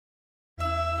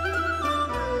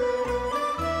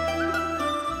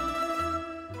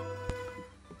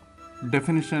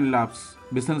Definitionlabs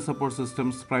Business Support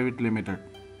Systems Private Limited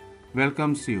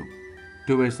welcomes you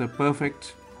towards a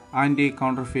perfect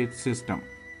anti-counterfeit system.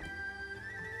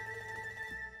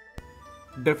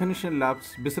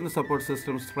 Definitionlabs Business Support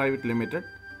Systems Private Limited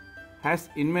has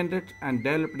invented and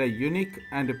developed a unique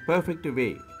and perfect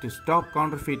way to stop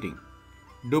counterfeiting,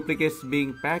 duplicates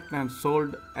being packed and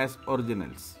sold as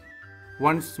originals.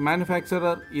 Once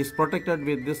manufacturer is protected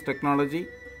with this technology,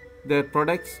 their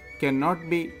products cannot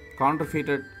be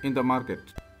counterfeited in the market.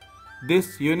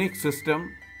 This unique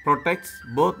system protects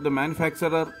both the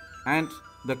manufacturer and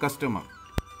the customer.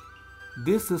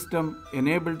 This system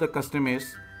enabled the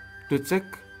customers to check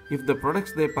if the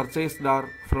products they purchased are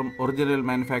from original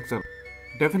manufacturer.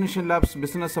 Definitionlabs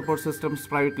Business Support Systems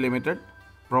Private Limited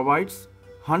provides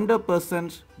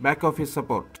 100% back office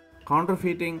support.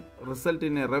 Counterfeiting results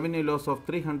in a revenue loss of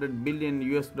 $300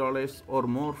 billion or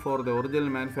more for the original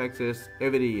manufacturers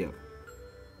every year,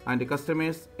 and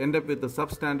customers end up with the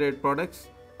substandard products,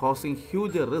 causing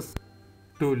huge risk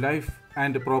to life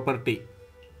and property.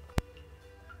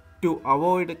 To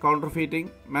avoid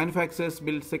counterfeiting, manufacturers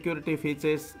build security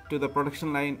features to the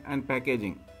production line and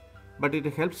packaging, but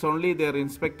it helps only their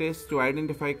inspectors to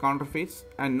identify counterfeits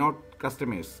and not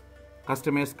customers.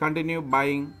 Customers continue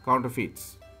buying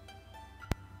counterfeits.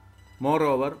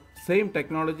 Moreover, same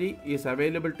technology is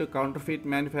available to counterfeit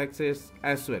manufacturers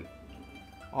as well.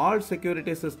 All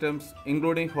security systems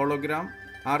including hologram,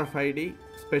 RFID,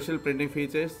 special printing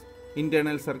features,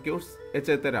 internal circuits,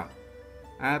 etc.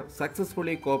 are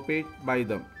successfully copied by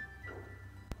them.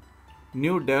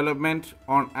 New development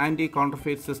on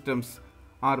anti-counterfeit systems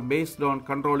are based on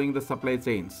controlling the supply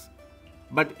chains,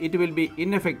 but it will be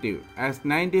ineffective as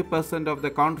 90% of the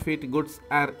counterfeit goods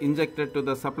are injected to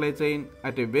the supply chain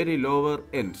at a very lower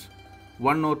end,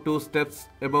 1 or 2 steps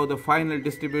above the final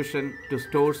distribution to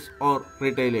stores or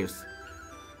retailers.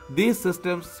 These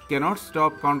systems cannot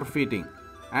stop counterfeiting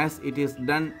as it is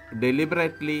done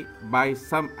deliberately by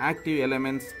some active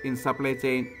elements in supply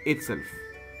chain itself.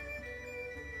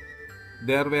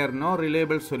 There were no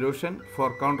reliable solution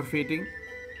for counterfeiting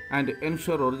and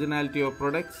ensure originality of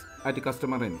products at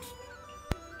customer end.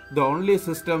 The only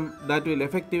system that will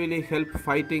effectively help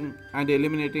fighting and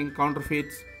eliminating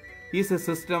counterfeits is a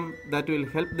system that will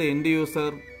help the end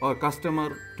user or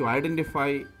customer to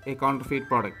identify a counterfeit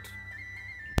product.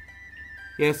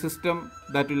 A system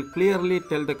that will clearly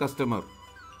tell the customer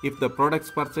if the products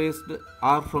purchased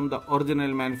are from the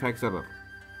original manufacturer.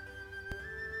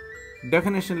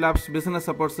 Definitionlabs Business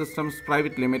Support Systems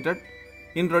Private Limited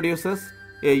introduces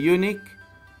a unique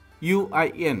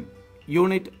UIN,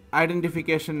 Unit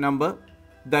Identification Number,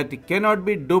 that cannot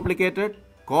be duplicated,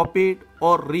 copied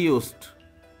or reused.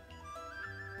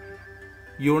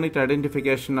 Unit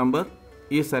Identification Number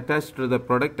is attached to the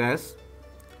product as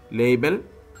label,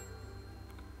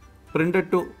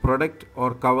 printed to product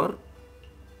or cover,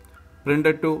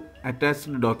 printed to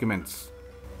attached documents.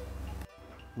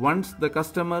 Once the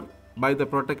customer buys the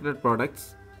protected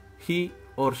products, he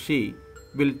or she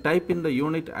will type in the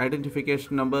unit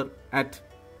identification number at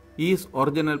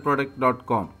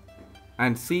isoriginalproduct.com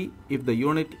and see if the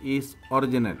unit is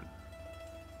original.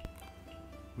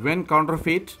 When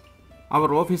counterfeit,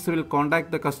 our office will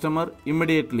contact the customer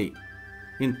immediately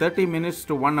in 30 minutes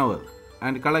to 1 hour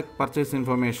and collect purchase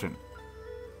information.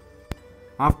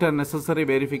 After necessary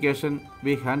verification,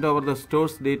 we hand over the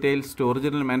store's details to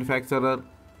original manufacturer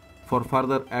for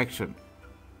further action.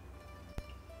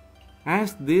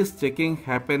 As this checking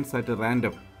happens at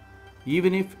random,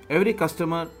 even if every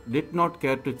customer did not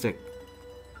care to check,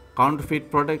 counterfeit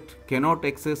product cannot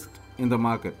exist in the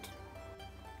market.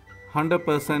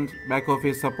 100% back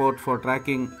office support for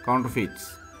tracking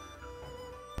counterfeits.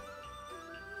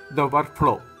 The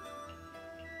workflow.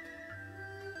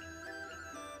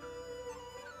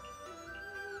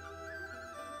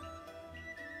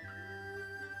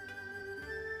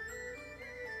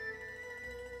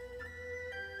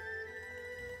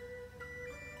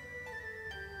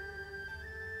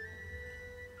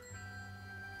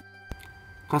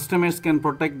 Customers can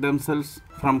protect themselves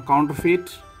from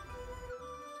counterfeit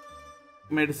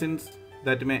medicines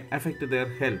that may affect their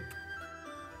health,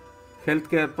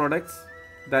 healthcare products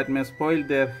that may spoil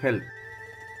their health,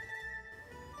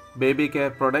 baby care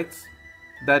products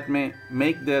that may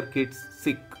make their kids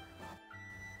sick,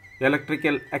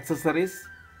 electrical accessories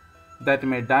that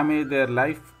may damage their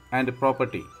life and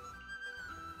property,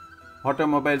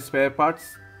 automobile spare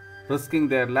parts risking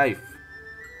their life,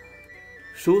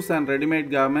 shoes and ready-made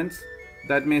garments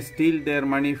that may steal their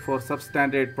money for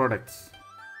substandard products,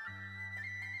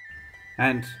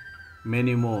 and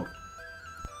many more.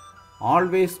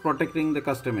 Always protecting the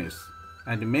customers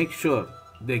and make sure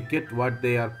they get what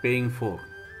they are paying for.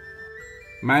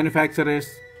 Manufacturers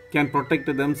can protect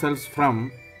themselves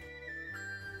from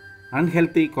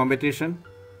unhealthy competition,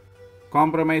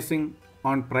 compromising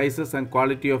on prices and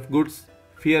quality of goods,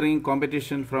 fearing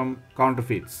competition from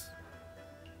counterfeits.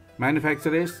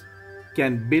 Manufacturers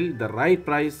can bill the right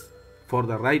price for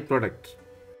the right product.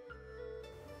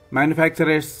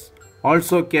 Manufacturers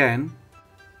also can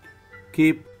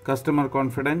keep customer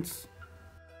confidence,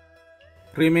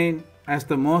 remain as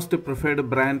the most preferred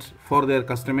brand for their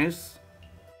customers,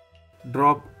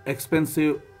 drop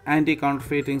expensive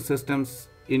anti-counterfeiting systems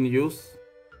in use,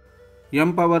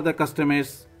 empower the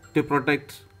customers to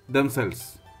protect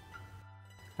themselves,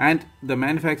 and the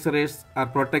manufacturers are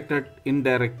protected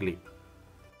indirectly.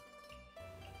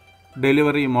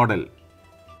 Delivery model: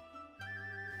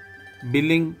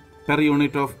 billing per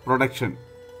unit of production.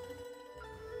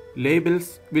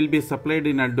 Labels will be supplied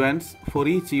in advance for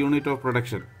each unit of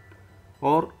production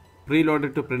or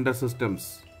preloaded to printer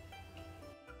systems.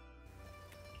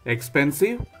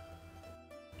 Expensive?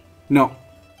 No.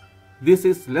 This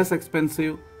is less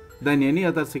expensive than any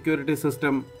other security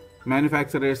system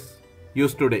manufacturers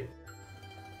use today.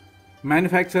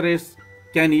 Manufacturers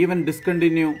can even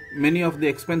discontinue many of the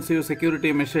expensive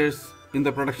security measures in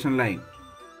the production line.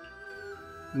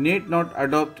 Need not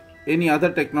adopt any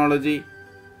other technology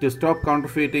to stop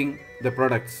counterfeiting the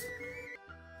products.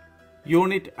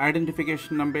 Unit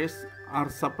identification numbers are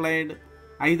supplied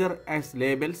either as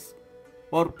labels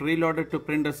or preloaded to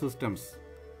printer systems.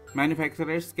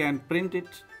 Manufacturers can print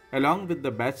it along with the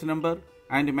batch number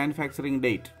and manufacturing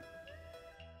date.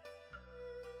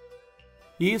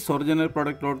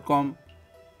 isoriginalproduct.com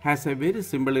has a very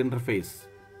simple interface.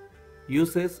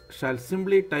 Users shall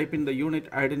simply type in the unit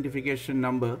identification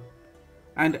number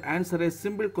and answer a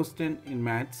simple question in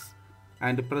maths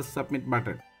and press submit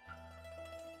button.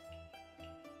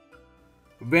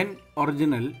 When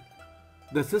original,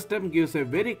 the system gives a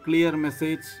very clear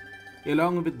message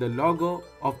along with the logo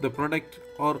of the product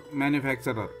or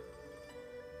manufacturer.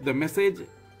 The message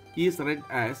is read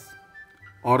as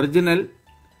original,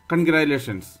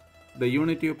 congratulations, the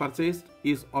unit you purchased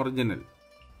is original.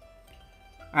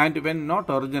 And when not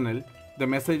original, the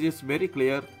message is very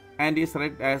clear and is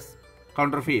read as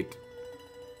counterfeit,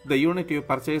 the unit you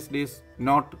purchased is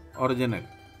not original.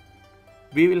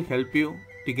 We will help you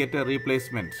to get a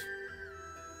replacement.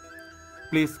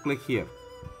 Please click here.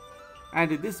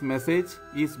 And this message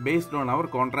is based on our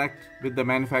contract with the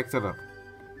manufacturer.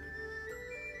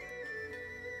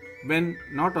 When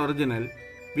not original,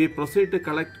 we proceed to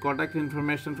collect contact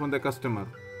information from the customer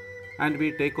and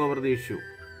we take over the issue.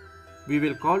 We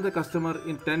will call the customer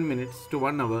in 10 minutes to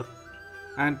 1 hour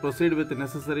and proceed with the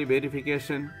necessary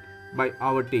verification by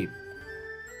our team.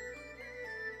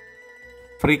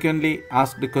 Frequently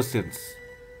asked questions.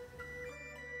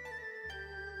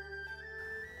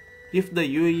 If the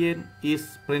UIN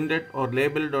is printed or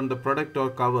labeled on the product or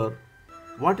cover,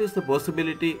 what is the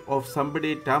possibility of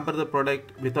somebody tamper the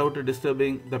product without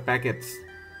disturbing the packets?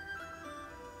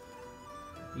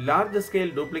 Large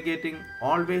scale duplicating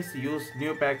always use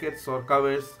new packets or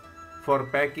covers for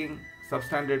packing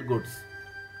substandard goods.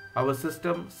 Our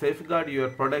system safeguards your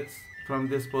products from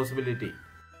this possibility.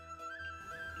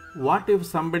 What if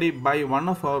somebody buy one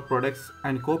of our products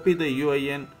and copy the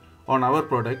UIN on our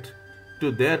product to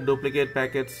their duplicate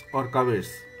packets or covers?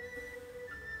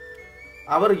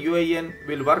 Our UIN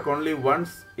will work only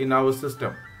once in our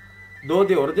system. Though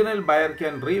the original buyer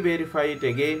can re-verify it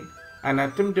again, an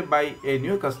attempt to buy a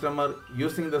new customer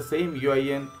using the same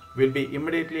UIN will be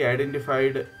immediately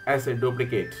identified as a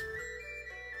duplicate.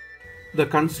 The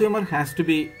consumer has to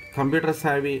be computer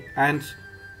savvy and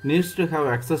needs to have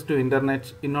access to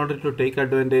internet in order to take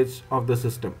advantage of the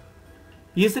system.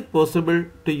 Is it possible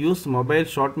to use mobile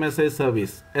short message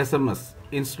service SMS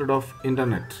instead of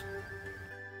internet?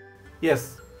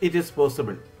 Yes, it is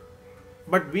possible.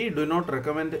 But we do not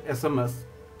recommend SMS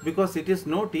because it is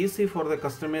not easy for the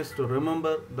customers to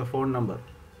remember the phone number.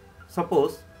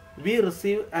 Suppose we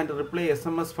receive and reply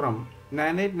SMS from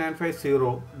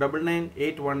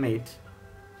 98950-99818,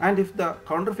 and if the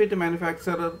counterfeit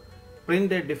manufacturer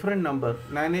print a different number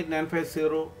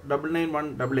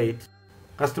 98950-99188,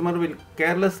 customer will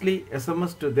carelessly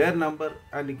SMS to their number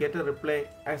and get a reply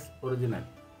as original.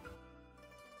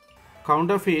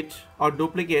 Counterfeit or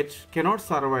duplicate cannot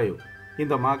survive in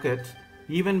the market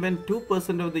even when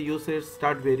 2% of the users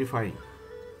start verifying.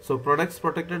 So products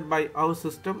protected by our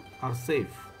system are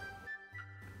safe.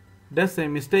 Does a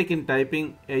mistake in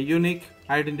typing a unique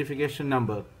identification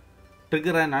number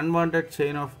trigger an unwanted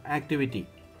chain of activity?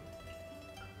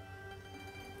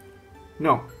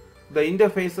 No. The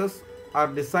interfaces are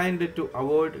designed to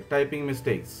avoid typing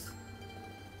mistakes.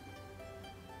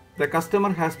 The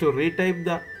customer has to retype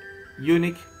the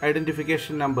unique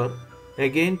identification number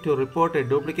again to report a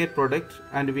duplicate product,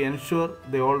 and we ensure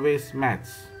they always match.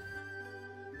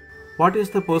 What is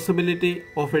the possibility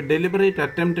of a deliberate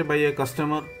attempt by a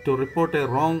customer to report a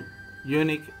wrong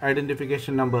unique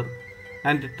identification number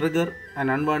and trigger an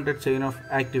unwanted chain of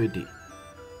activity?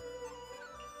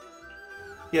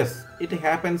 Yes, it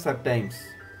happens at times,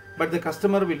 but the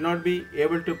customer will not be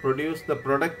able to produce the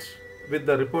product with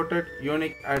the reported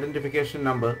unique identification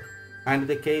number, and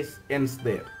the case ends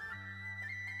there.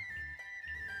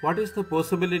 What is the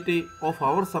possibility of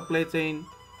our supply chain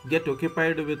get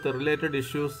occupied with the related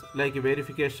issues like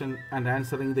verification and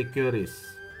answering the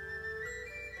queries?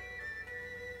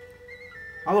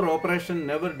 Our operation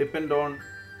never depends on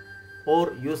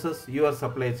or uses your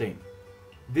supply chain.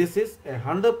 This is a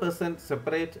 100%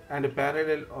 separate and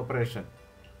parallel operation.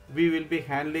 We will be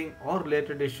handling all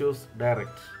related issues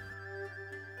direct.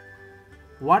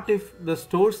 What if the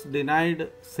stores denied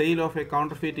sale of a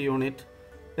counterfeit unit,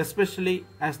 especially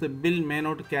as the bill may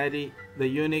not carry the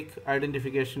unique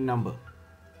identification number?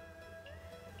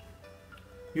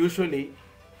 Usually,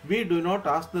 we do not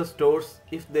ask the stores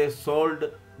if they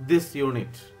sold this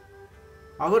unit.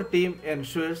 Our team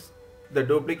ensures the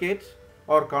duplicate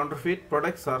or counterfeit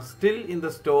products are still in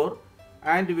the store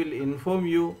and will inform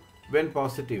you when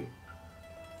positive.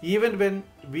 Even when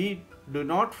we do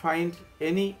not find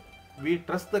any, we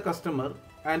trust the customer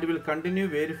and will continue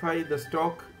verify the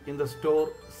stock in the store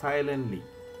silently.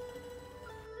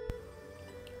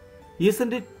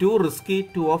 Isn't it too risky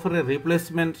to offer a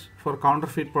replacement for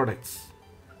counterfeit products?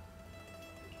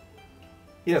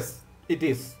 Yes, it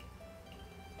is.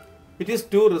 It is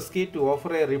too risky to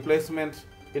offer a replacement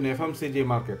in FMCG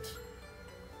market.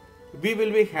 We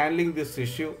will be handling this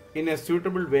issue in a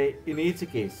suitable way in each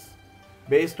case,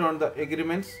 based on the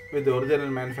agreements with the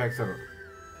original manufacturer.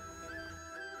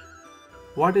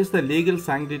 What is the legal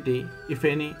sanctity, if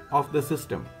any, of the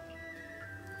system?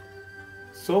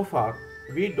 So far,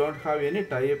 we don't have any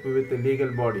tie-up with the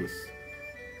legal bodies.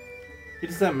 It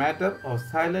is a matter of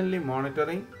silently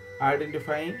monitoring,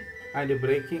 identifying, and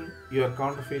breaking your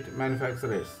counterfeit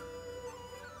manufacturers.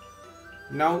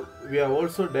 Now, we are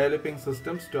also developing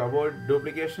systems to avoid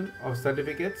duplication of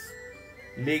certificates,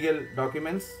 legal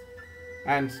documents,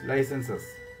 and licenses.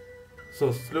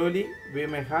 So slowly, we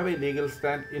may have a legal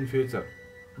stand in future,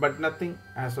 but nothing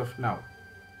as of now.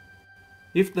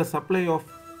 If the supply of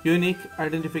unique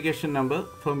identification number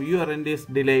from your end is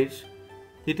delayed,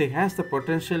 it has the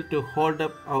potential to hold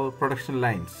up our production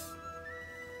lines.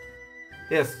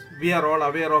 Yes, we are all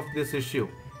aware of this issue.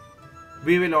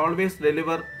 We will always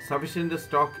deliver sufficient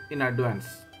stock in advance.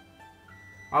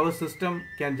 Our system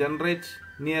can generate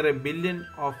near 1 billion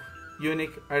of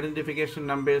unique identification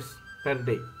numbers per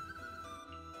day.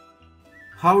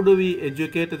 How do we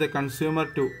educate the consumer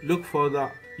to look for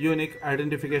the unique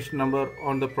identification number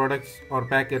on the products or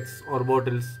packets or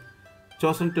bottles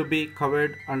chosen to be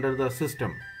covered under the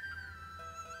system?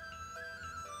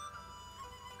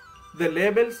 The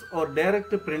labels or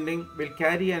direct printing will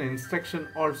carry an instruction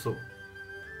also.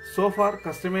 So far,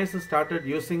 customers started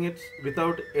using it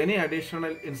without any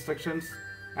additional instructions,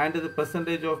 and the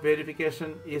percentage of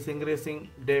verification is increasing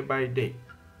day by day.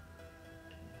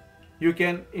 You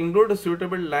can include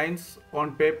suitable lines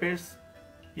on papers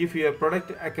if your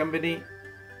product accompany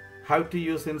how to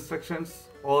use instructions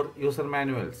or user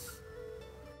manuals.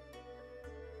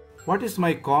 What is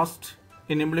my cost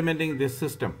in implementing this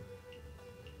system?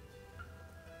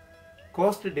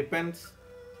 Cost depends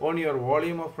on your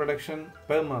volume of production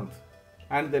per month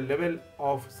and the level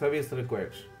of service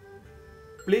required.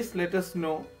 Please let us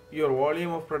know your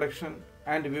volume of production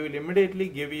and we will immediately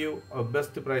give you our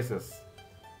best prices.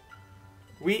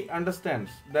 We understand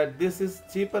that this is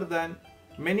cheaper than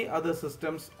many other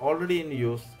systems already in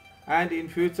use, and in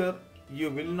future you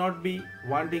will not be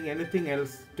wanting anything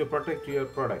else to protect your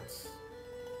products.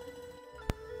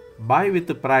 Buy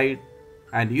with pride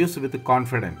and use with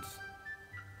confidence.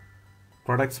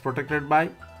 Products protected by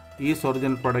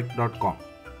isoriginalproduct.com.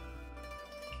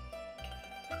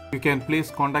 You can please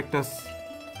contact us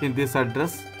in this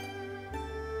address.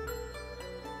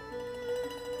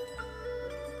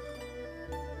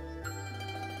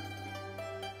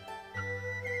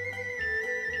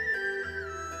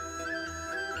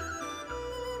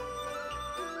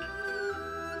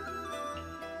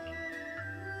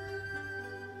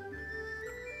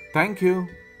 Thank you.